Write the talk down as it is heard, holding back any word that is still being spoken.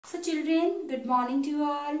So children, good morning to you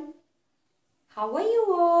all. How are you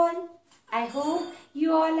all? I hope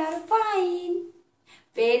you all are fine.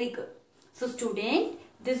 Very good. So student,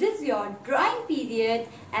 this is your drawing period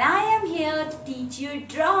and I am here to teach you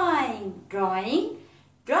drawing. Drawing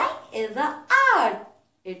is a art.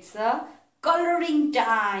 It's a coloring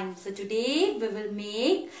time. So today we will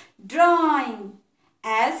make drawing.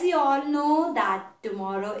 As you all know that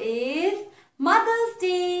tomorrow is Mother's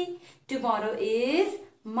Day. Tomorrow is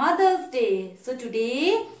Mother's Day. So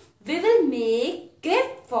today we will make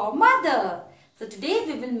gift for mother. So today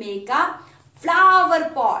we will make a flower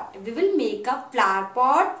pot. We will make a flower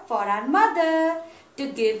pot for our mother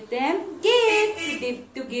to give them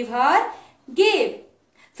gift, to give her gift.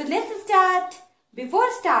 So let's start.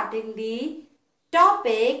 Before starting the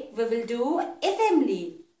topic, we will do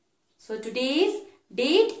assembly. So today's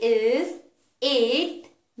date is 8th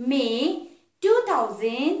May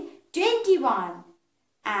 2021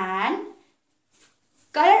 and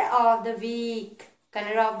color of the week.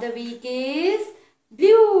 Color of the week is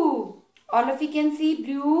blue. All of you can see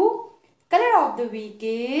blue. Color of the week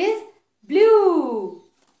is blue.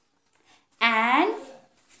 And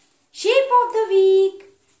shape of the week.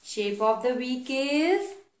 Shape of the week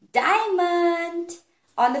is diamond.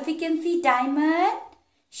 All of you can see diamond.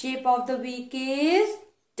 Shape of the week is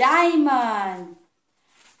diamond.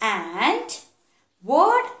 And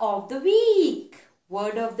word of the week.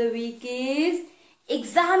 Word of the week is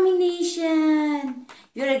examination.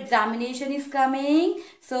 Your examination is coming.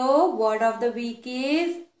 So word of the week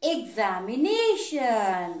is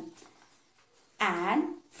examination.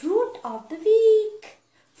 And fruit of the week.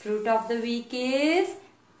 Fruit of the week is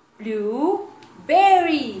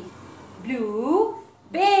blueberry.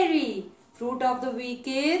 Blueberry. Fruit of the week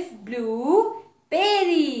is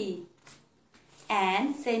blueberry.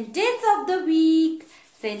 And sentence of the week.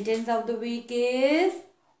 Sentence of the week is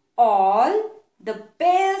all the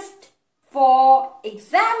best for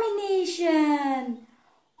examination.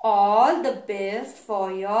 All the best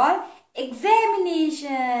for your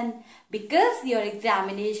examination. Because your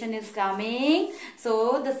examination is coming.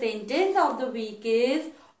 So the sentence of the week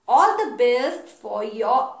is all the best for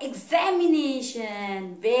your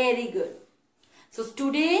examination. Very good. So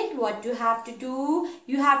student, what you have to do,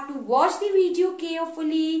 you have to watch the video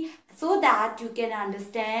carefully so that you can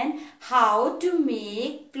understand how to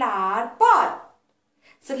make flower pot.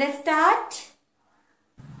 So let's start.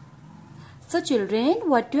 So children,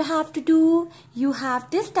 what you have to do, you have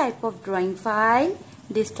this type of drawing file.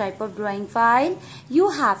 This type of drawing file, you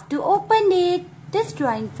have to open it. This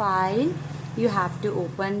drawing file, you have to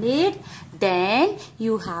open it. Then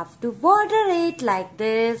you have to border it like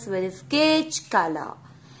this with sketch color.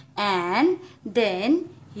 And then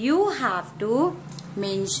you have to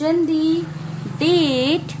mention the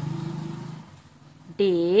date,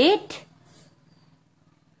 day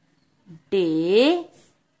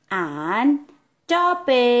and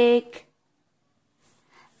topic.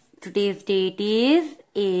 Today's date is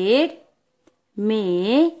 8th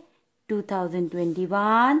May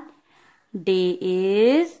 2021. Day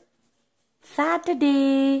is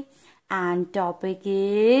Saturday and topic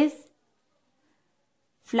is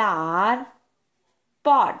flower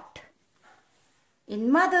pot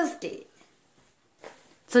in Mother's Day.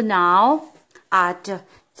 So now our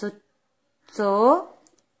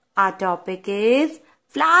topic is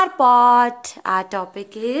flower pot. Our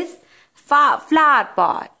topic is flower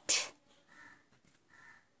pot.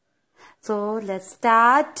 So let's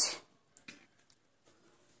start.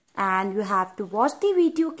 And you have to watch the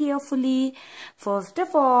video carefully. First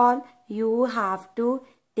of all, you have to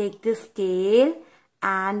take the scale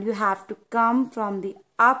and you have to come from the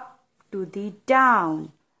up to the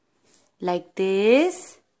down. Like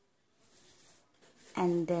this.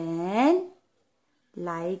 And then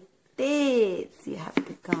like this. You have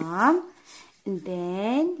to come. And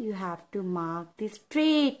then you have to mark the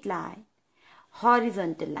straight line.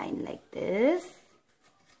 Horizontal line like this.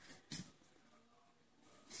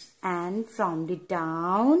 And from the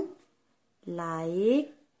down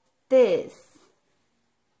like this.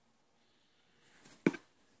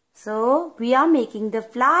 So we are making the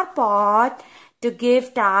flower pot to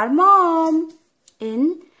gift our mom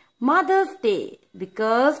in Mother's Day.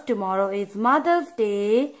 Because tomorrow is Mother's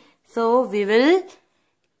Day, so we will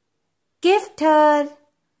gift her.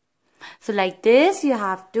 So like this you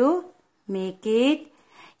have to make it.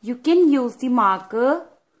 You can use the marker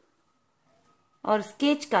or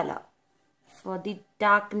sketch color for the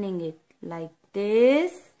darkening it like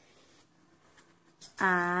this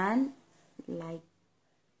and like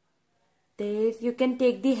this. You can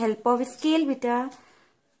take the help of a scale beta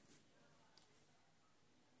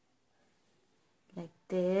like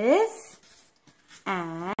this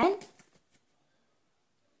and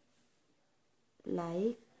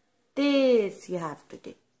like this you have to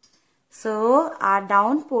do. So our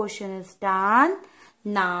down portion is done.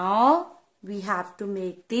 Now we have to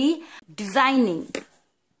make the designing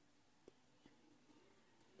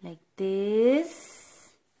like this,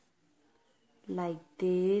 like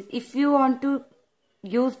this. If you want to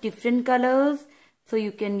use different colors, so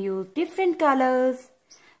you can use different colors.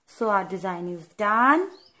 So our design is done.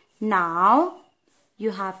 Now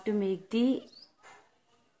you have to make the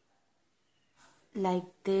like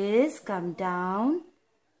this, come down,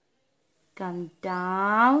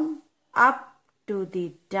 up to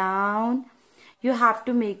the down. You have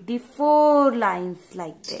to make the 4 lines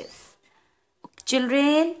like this.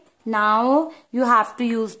 Children, now you have to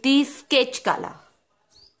use the sketch color.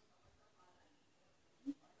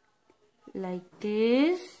 Like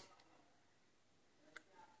this,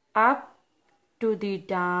 up to the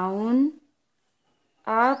down,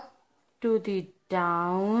 up to the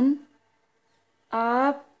down,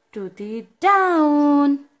 up to the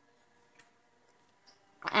down.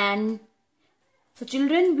 And so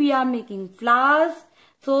children, we are making flowers,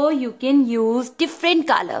 so you can use different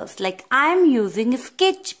colors. Like I am using a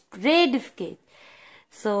sketch, red sketch.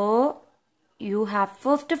 So you have,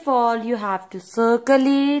 first of all, you have to circle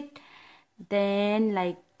it, then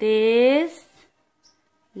like this,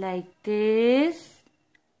 like this,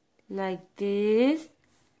 like this,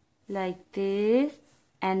 like this,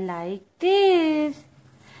 and like this.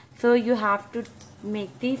 So you have to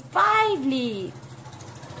make the 5 leaves.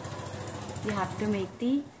 You have to make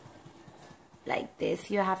the like this.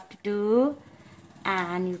 You have to do,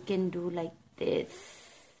 and you can do like this.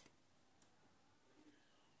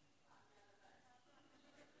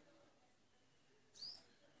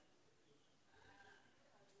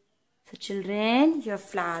 So children, your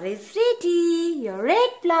flower is ready. Your red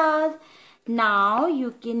flower. Now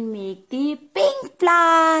you can make the pink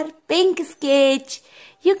flower, pink sketch.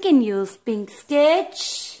 You can use pink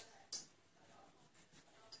sketch.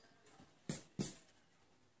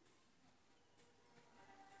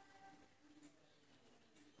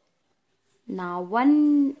 Now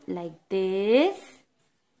one like this,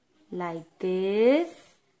 like this,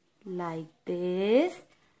 like this,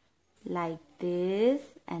 like this,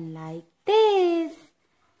 and like this.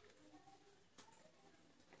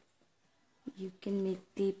 You can make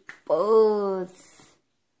the birds.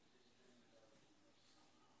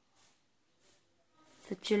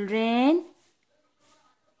 So children,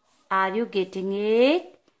 are you getting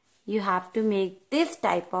it? You have to make this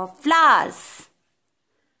type of flowers.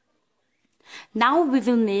 Now we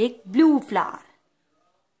will make blue flower.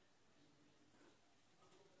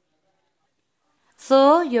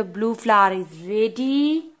 So your blue flower is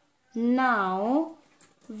ready. Now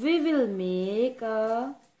we will make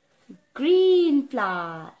a green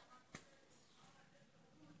flower.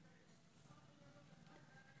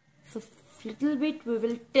 So little bit we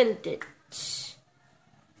will tilt it.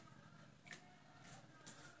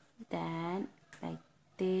 Then like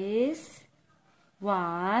this.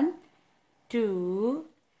 1, 2,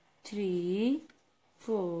 3,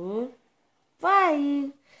 4,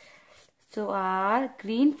 5. So our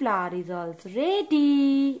green flower is also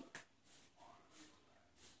ready.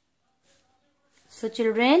 So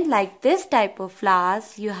children, like this type of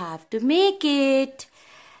flowers you have to make it.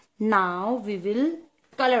 Now we will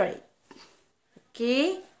color it.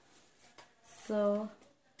 Okay. So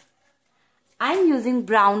I am using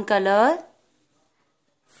brown color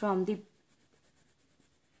from the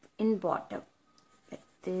in bottom like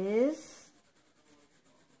this.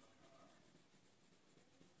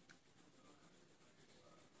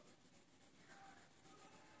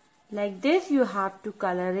 Like this you have to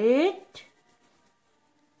color it.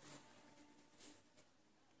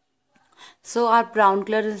 So our brown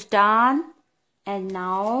color is done, and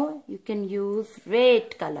now you can use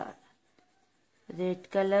red color. Red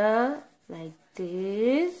color like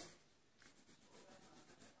this.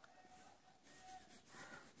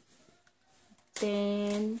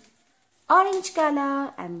 Then orange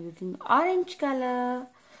color. I'm using orange color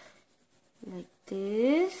like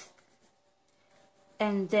this.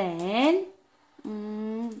 And then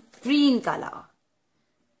green color.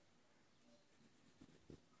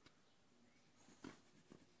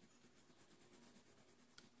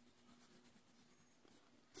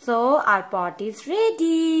 So our pot is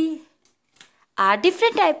ready. Our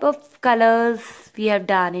different type of colors we have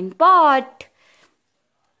done in pot.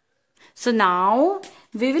 So now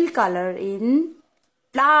we will color in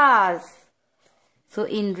flowers. So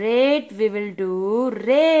in red we will do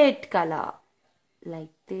red color like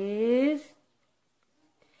this.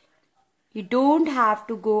 You don't have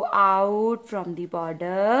to go out from the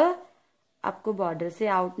border. आपको border से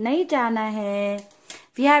out नहीं जाना है.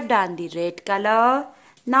 We have done the red color.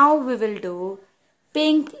 Now we will do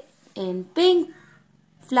pink in pink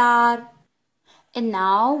flower. And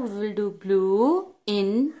now we will do blue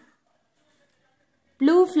in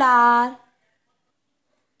blue flower.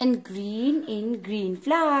 And green in green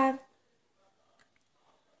flower.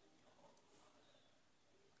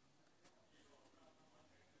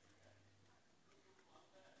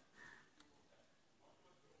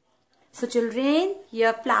 So children,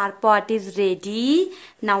 your flower pot is ready.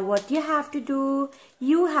 Now what you have to do?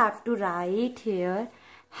 You have to write here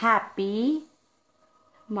Happy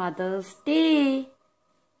Mother's Day.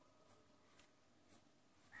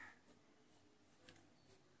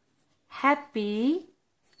 Happy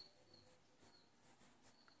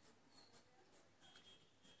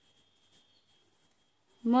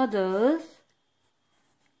Mother's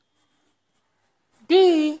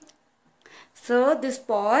Day. So this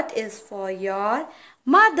pot is for your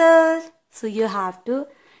mother. So you have to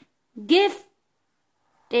gift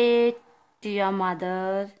it to your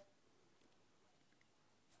mother.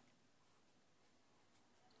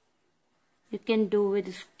 You can do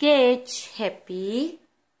with sketch happy.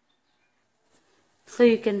 So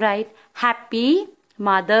you can write Happy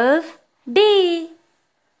Mother's Day.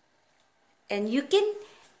 And you can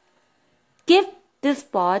give this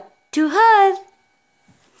pot to her.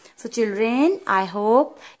 So children, I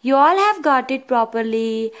hope you all have got it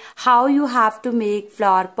properly how you have to make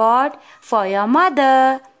flower pot for your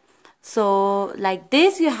mother. So like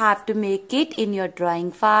this you have to make it in your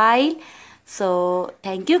drawing file. So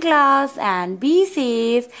thank you class, and be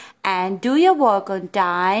safe and do your work on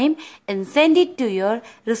time and send it to your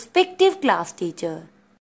respective class teacher.